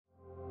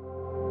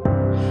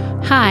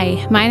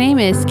Hi, my name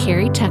is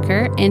Carrie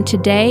Tucker, and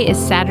today is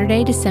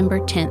Saturday,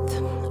 December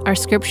 10th. Our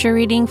scripture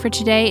reading for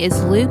today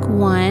is Luke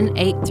 1,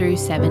 8 through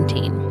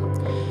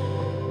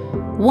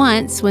 17.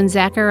 Once, when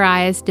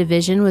Zechariah's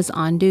division was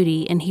on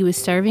duty and he was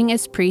serving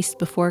as priest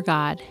before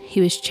God, he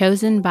was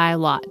chosen by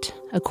Lot,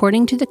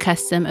 according to the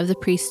custom of the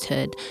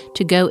priesthood,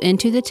 to go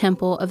into the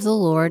temple of the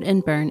Lord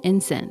and burn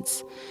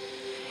incense.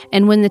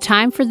 And when the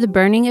time for the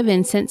burning of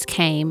incense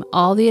came,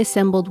 all the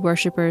assembled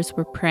worshippers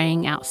were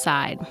praying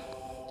outside.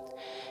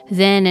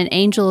 Then an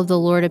angel of the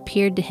Lord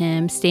appeared to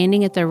him,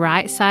 standing at the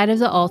right side of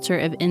the altar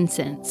of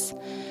incense.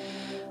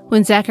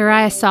 When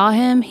Zechariah saw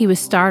him, he was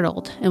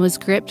startled and was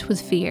gripped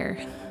with fear.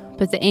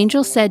 But the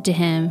angel said to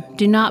him,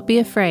 "Do not be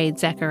afraid,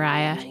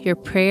 Zechariah. Your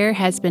prayer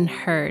has been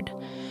heard.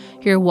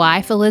 Your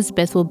wife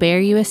Elizabeth will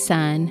bear you a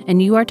son,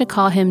 and you are to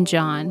call him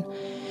John.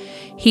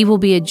 He will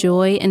be a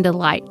joy and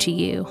delight to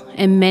you,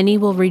 and many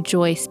will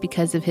rejoice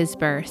because of his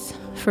birth,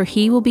 for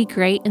he will be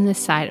great in the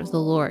sight of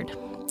the Lord.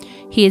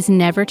 He is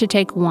never to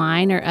take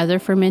wine or other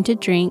fermented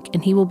drink,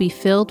 and he will be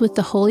filled with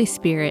the Holy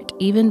Spirit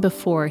even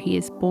before he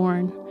is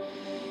born.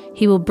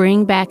 He will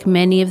bring back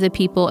many of the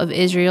people of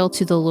Israel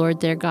to the Lord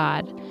their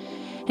God,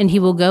 and he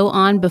will go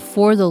on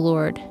before the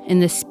Lord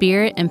in the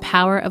spirit and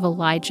power of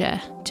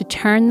Elijah, to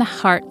turn the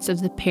hearts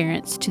of the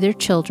parents to their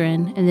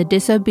children and the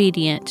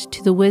disobedient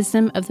to the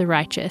wisdom of the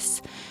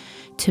righteous,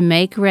 to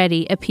make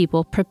ready a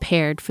people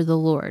prepared for the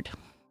Lord."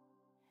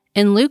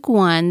 In Luke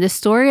 1, the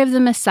story of the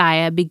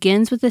Messiah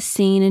begins with a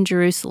scene in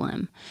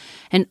Jerusalem.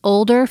 An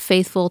older,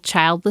 faithful,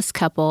 childless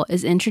couple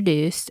is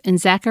introduced, and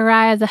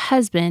Zechariah, the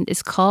husband,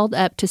 is called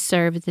up to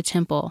serve at the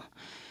temple.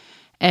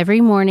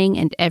 Every morning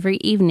and every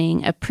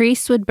evening, a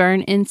priest would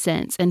burn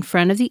incense in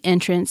front of the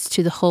entrance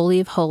to the Holy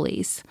of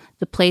Holies,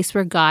 the place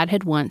where God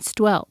had once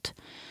dwelt.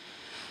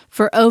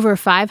 For over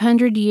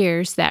 500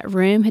 years, that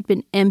room had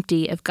been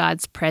empty of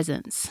God's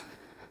presence.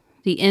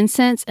 The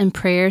incense and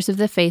prayers of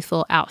the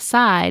faithful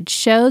outside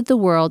showed the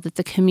world that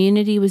the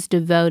community was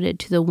devoted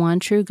to the one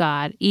true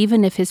God,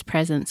 even if his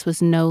presence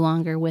was no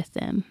longer with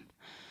them.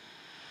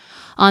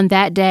 On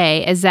that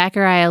day, as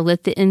Zechariah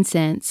lit the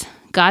incense,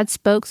 God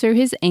spoke through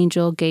his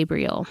angel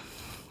Gabriel.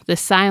 The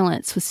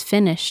silence was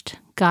finished.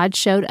 God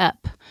showed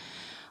up.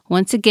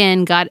 Once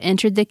again, God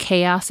entered the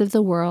chaos of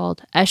the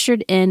world,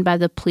 ushered in by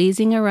the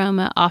pleasing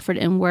aroma offered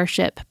in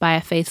worship by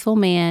a faithful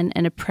man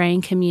and a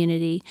praying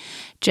community,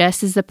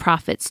 just as the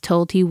prophets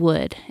told he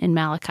would in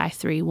Malachi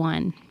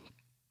 3:1.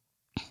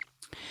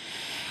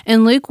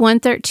 In Luke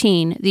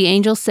 1:13, the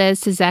angel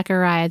says to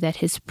Zechariah that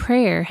his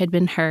prayer had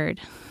been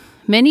heard.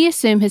 Many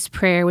assume his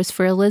prayer was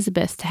for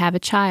Elizabeth to have a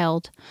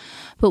child,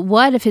 but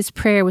what if his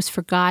prayer was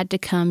for God to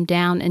come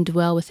down and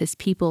dwell with his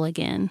people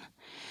again?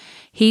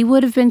 He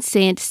would have been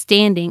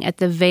standing at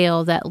the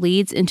veil that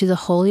leads into the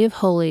Holy of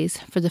Holies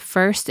for the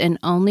first and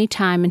only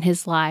time in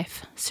his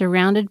life,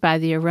 surrounded by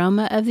the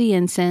aroma of the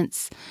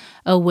incense,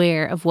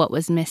 aware of what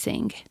was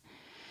missing.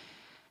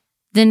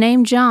 The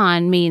name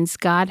John means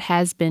God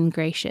has been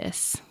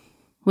gracious.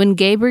 When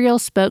Gabriel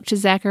spoke to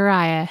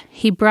Zechariah,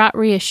 he brought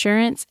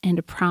reassurance and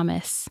a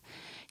promise.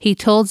 He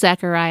told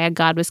Zechariah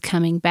God was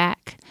coming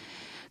back.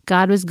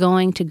 God was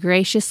going to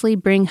graciously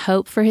bring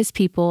hope for his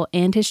people,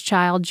 and his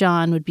child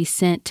John would be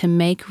sent to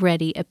make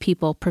ready a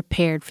people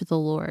prepared for the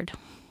Lord.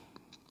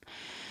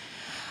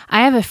 I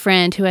have a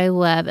friend who I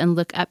love and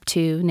look up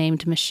to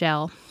named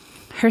Michelle.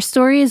 Her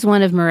story is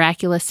one of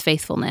miraculous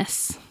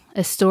faithfulness,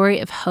 a story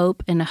of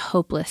hope in a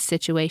hopeless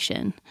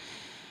situation.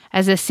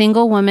 As a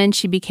single woman,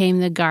 she became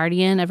the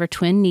guardian of her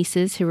twin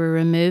nieces who were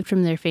removed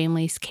from their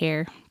family's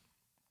care.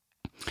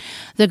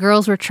 The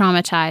girls were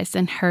traumatized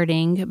and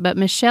hurting, but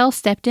Michelle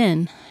stepped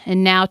in,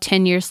 and now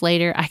 10 years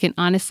later, I can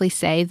honestly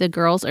say the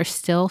girls are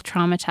still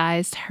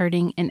traumatized,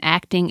 hurting, and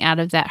acting out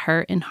of that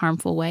hurt in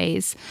harmful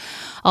ways,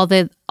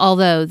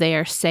 although they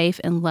are safe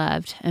and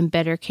loved and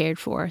better cared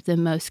for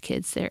than most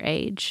kids their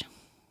age.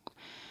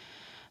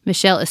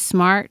 Michelle is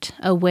smart,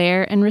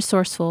 aware, and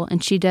resourceful,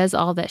 and she does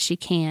all that she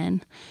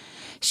can.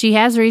 She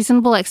has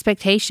reasonable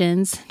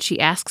expectations, she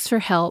asks for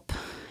help,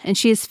 and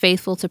she is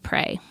faithful to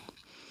pray.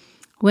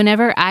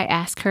 Whenever I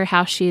ask her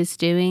how she is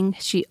doing,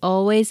 she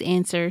always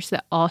answers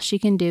that all she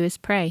can do is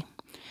pray.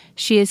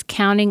 She is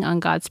counting on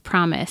God's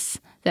promise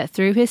that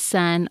through his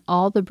Son,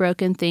 all the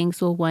broken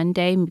things will one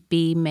day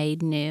be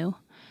made new.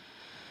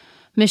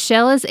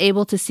 Michelle is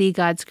able to see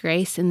God's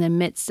grace in the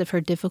midst of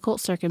her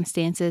difficult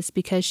circumstances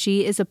because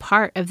she is a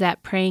part of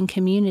that praying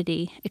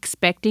community,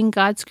 expecting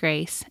God's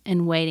grace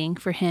and waiting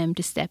for him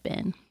to step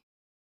in.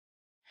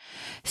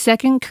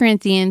 2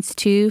 Corinthians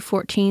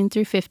 2:14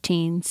 through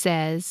 15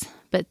 says,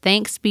 "But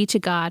thanks be to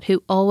God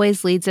who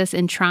always leads us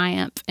in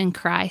triumph in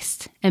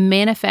Christ and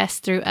manifests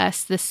through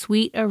us the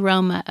sweet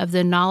aroma of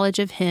the knowledge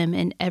of him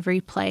in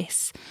every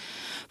place.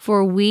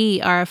 For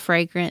we are a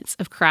fragrance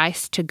of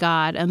Christ to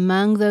God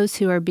among those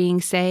who are being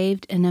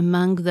saved and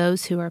among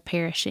those who are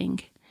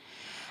perishing.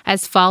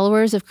 As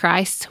followers of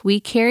Christ, we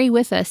carry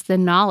with us the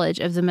knowledge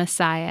of the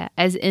Messiah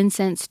as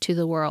incense to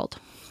the world.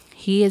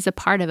 He is a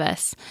part of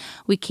us.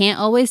 We can't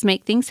always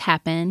make things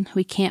happen.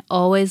 We can't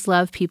always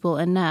love people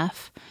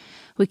enough.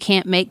 We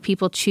can't make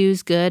people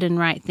choose good and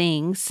right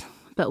things,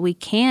 but we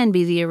can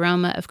be the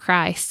aroma of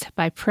Christ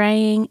by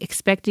praying,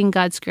 expecting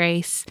God's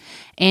grace,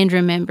 and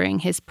remembering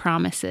His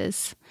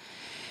promises.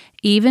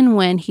 Even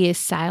when He is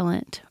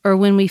silent or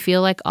when we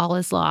feel like all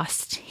is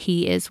lost,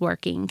 He is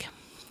working.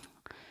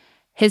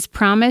 His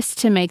promise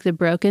to make the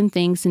broken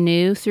things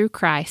new through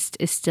Christ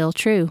is still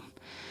true.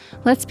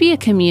 Let's be a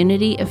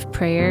community of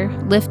prayer,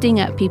 lifting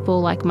up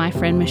people like my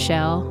friend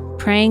Michelle,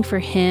 praying for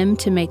Him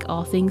to make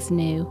all things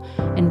new,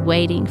 and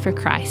waiting for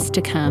Christ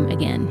to come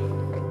again.